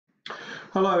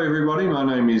Hello everybody, my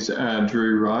name is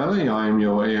Drew Riley. I am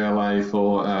your ELA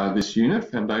for this unit,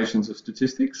 Foundations of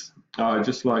Statistics. I'd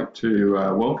just like to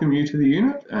welcome you to the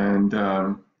unit and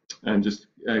just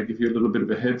give you a little bit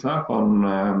of a heads up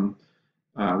on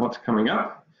what's coming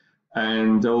up,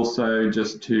 and also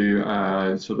just to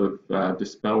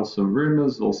dispel some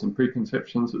rumours or some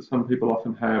preconceptions that some people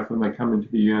often have when they come into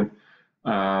the unit,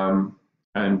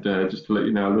 and just to let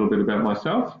you know a little bit about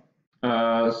myself.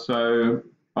 So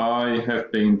I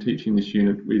have been teaching this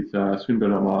unit with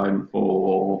Swinburne Online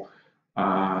for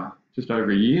just over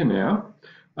a year now,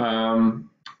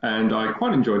 and I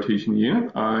quite enjoy teaching the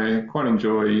unit. I quite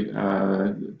enjoy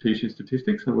teaching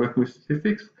statistics and working with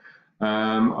statistics.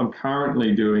 I'm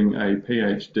currently doing a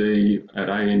PhD at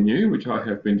ANU, which I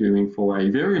have been doing for a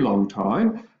very long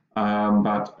time,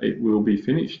 but it will be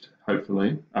finished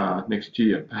hopefully next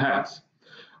year, perhaps.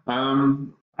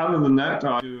 Other than that,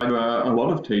 I do a lot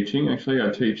of teaching. Actually,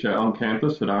 I teach on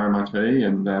campus at RMIT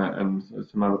and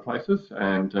some other places,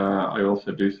 and I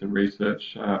also do some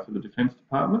research for the Defence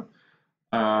Department.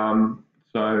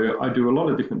 So I do a lot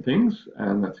of different things,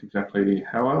 and that's exactly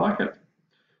how I like it.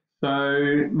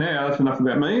 So now that's enough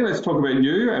about me. Let's talk about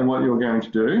you and what you're going to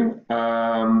do.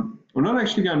 We're not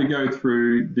actually going to go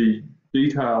through the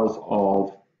details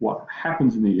of what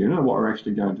happens in the unit, what we're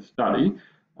actually going to study.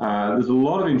 There's a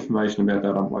lot of information about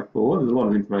that on Blackboard. There's a lot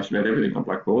of information about everything on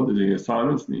Blackboard. There's the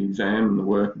assignments and the exam and the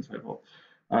work and so forth.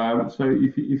 So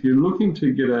if you're looking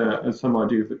to get some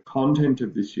idea of the content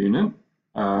of this unit,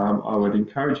 I would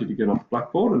encourage you to get off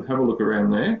Blackboard and have a look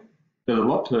around there. There's a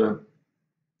lot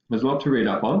to read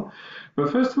up on.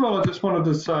 But first of all, I just wanted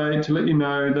to say, to let you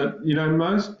know that,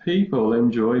 most people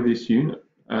enjoy this unit.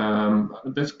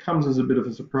 This comes as a bit of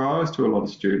a surprise to a lot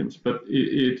of students, but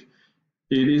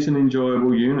it is an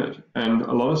enjoyable unit, and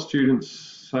a lot of students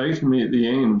say to me at the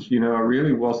end, I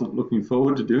really wasn't looking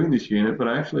forward to doing this unit, but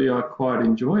actually I quite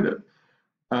enjoyed it.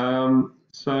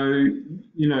 So,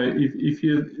 if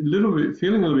you're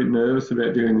feeling a little bit nervous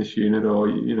about doing this unit, or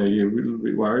you're a little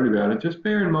bit worried about it, just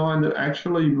bear in mind that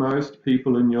actually most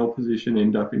people in your position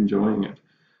end up enjoying it.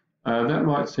 That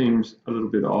might seem a little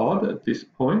bit odd at this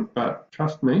point, but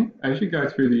trust me, as you go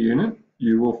through the unit,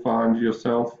 you will find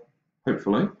yourself,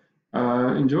 hopefully,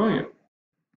 enjoying it.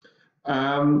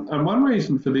 And one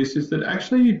reason for this is that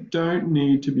actually you don't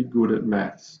need to be good at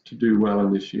maths to do well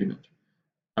in this unit,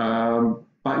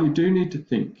 but you do need to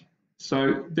think.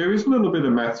 So there is a little bit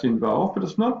of maths involved, but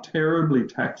it's not terribly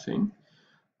taxing.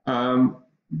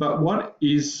 But what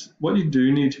you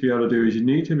do need to be able to do is you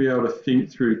need to be able to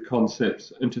think through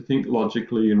concepts and to think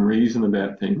logically and reason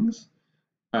about things,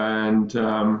 and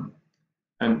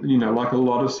like a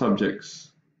lot of subjects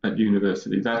at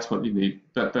university, that's what you need.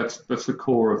 That's the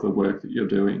core of the work that you're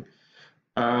doing.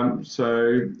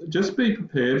 So just be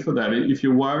prepared for that. If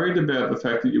you're worried about the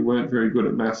fact that you weren't very good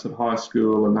at maths at high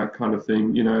school and that kind of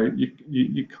thing, I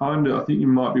think you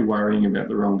might be worrying about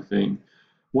the wrong thing.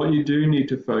 What you do need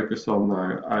to focus on,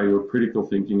 though, are your critical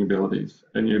thinking abilities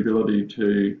and your ability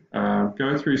to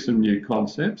go through some new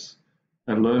concepts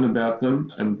and learn about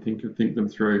them and think them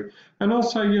through. And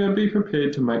also, be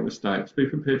prepared to make mistakes. Be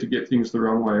prepared to get things the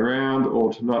wrong way around,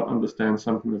 or to not understand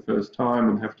something the first time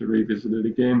and have to revisit it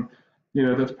again.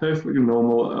 That's perfectly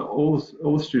normal. All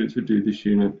the students who do this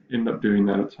unit end up doing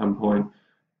that at some point.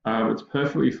 It's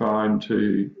perfectly fine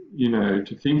to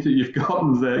think that you've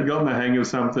gotten the hang of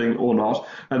something or not,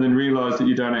 and then realise that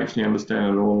you don't actually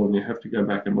understand it all, and you have to go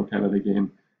back and look at it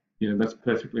again. That's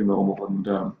perfectly normal,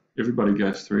 and everybody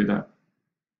goes through that.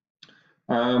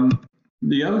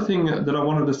 The other thing that I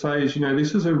wanted to say is,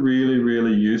 this is a really,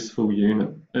 really useful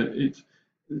unit.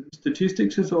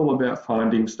 Statistics is all about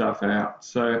finding stuff out.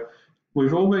 So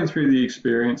we've all been through the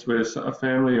experience where a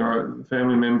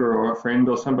family member or a friend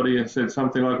or somebody has said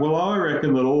something like, well, I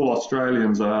reckon that all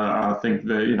Australians think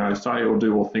that, say or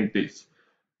do or think this.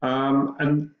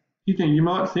 And you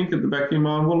might think at the back of your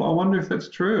mind, well, I wonder if that's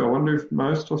true. I wonder if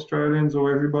most Australians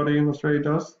or everybody in Australia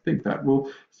does think that.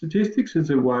 Well, statistics is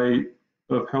a way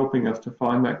of helping us to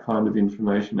find that kind of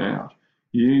information out.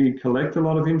 You collect a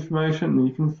lot of information and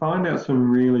you can find out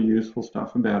some really useful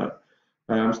stuff about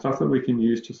it, stuff that we can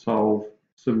use to solve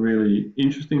some really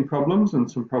interesting problems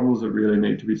and some problems that really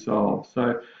need to be solved.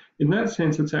 So in that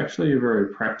sense, it's actually a very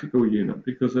practical unit,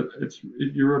 because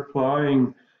you're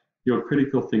applying your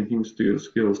critical thinking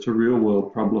skills to real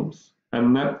world problems,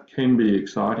 and that can be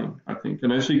exciting, I think.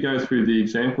 And as you go through the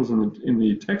examples in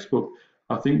the textbook,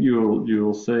 I think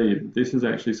you'll see that this is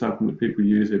actually something that people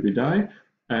use every day,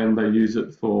 and they use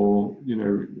it for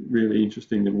really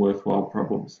interesting and worthwhile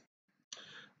problems.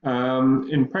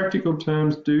 In practical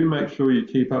terms, do make sure you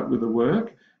keep up with the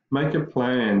work. make a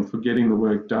plan for getting the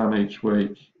work done each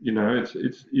week. You know, it's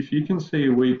if you can see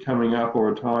a week coming up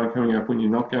or a time coming up when you're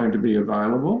not going to be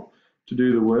available to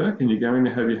do the work and you're going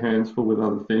to have your hands full with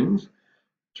other things,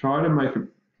 try to make a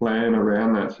plan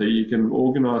around that so you can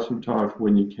organise some time for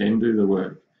when you can do the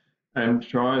work, and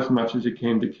try as much as you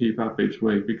can to keep up each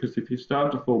week, because if you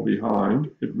start to fall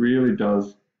behind, it really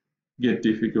does get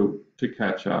difficult to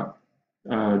catch up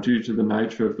due to the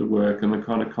nature of the work and the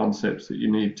kind of concepts that you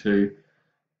need to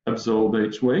absorb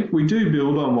each week. We do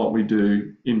build on what we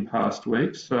do in past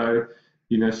weeks, so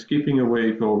you know, skipping a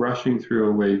week or rushing through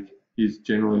a week is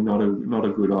generally not a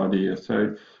good idea.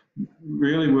 So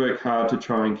really work hard to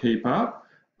try and keep up.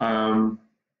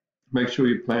 Make sure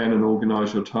you plan and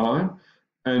organise your time.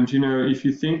 And you know, if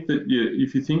you think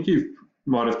you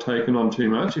might have taken on too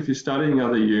much, if you're studying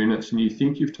other units and you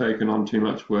think you've taken on too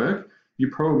much work, you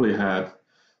probably have.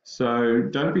 So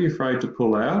don't be afraid to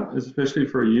pull out, especially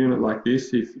for a unit like this.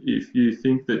 If you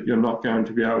think that you're not going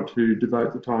to be able to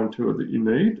devote the time to it that you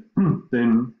need,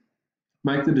 then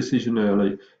make the decision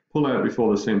early. Pull out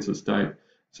before the census date,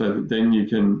 so that then you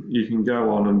can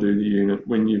go on and do the unit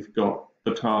when you've got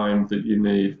the time that you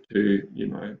need to, you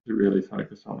know, to really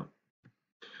focus on it.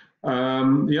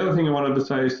 The other thing I wanted to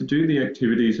say is to do the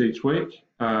activities each week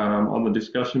on the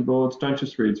discussion boards. Don't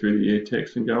just read through the ear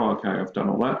text and go, okay, I've done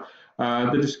all that.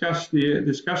 The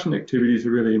discussion activities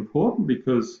are really important,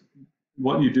 because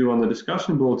what you do on the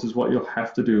discussion boards is what you'll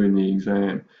have to do in the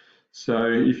exam. So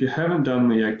if you haven't done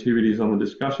the activities on the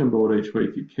discussion board each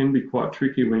week, it can be quite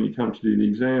tricky when you come to do the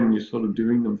exam and you're sort of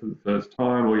doing them for the first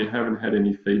time, or you haven't had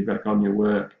any feedback on your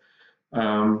work.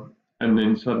 And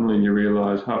then suddenly you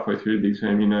realise halfway through the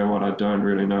exam, you know what, I don't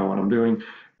really know what I'm doing.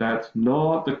 That's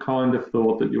not the kind of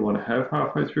thought that you want to have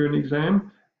halfway through an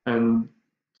exam. And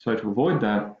so to avoid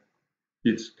that,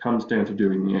 it comes down to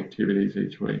doing the activities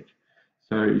each week.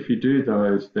 So if you do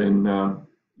those, then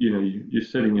you know, you're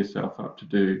setting yourself up to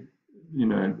do, you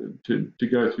know, to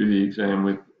go through the exam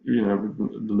with, you know,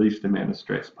 with the least amount of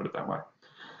stress, put it that way.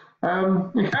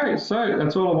 Okay, so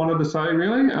that's all I wanted to say,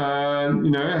 really.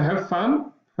 You know, have fun.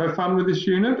 Have fun with this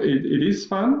unit. It is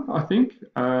fun, I think.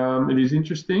 It is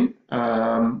interesting.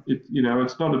 You know,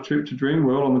 it's not a trip to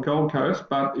Dreamworld on the Gold Coast,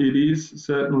 but it is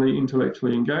certainly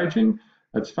intellectually engaging.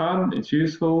 It's fun, it's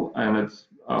useful, and it's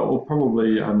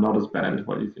probably not as bad as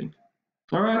what you think.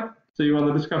 All right, see you on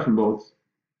the discussion boards.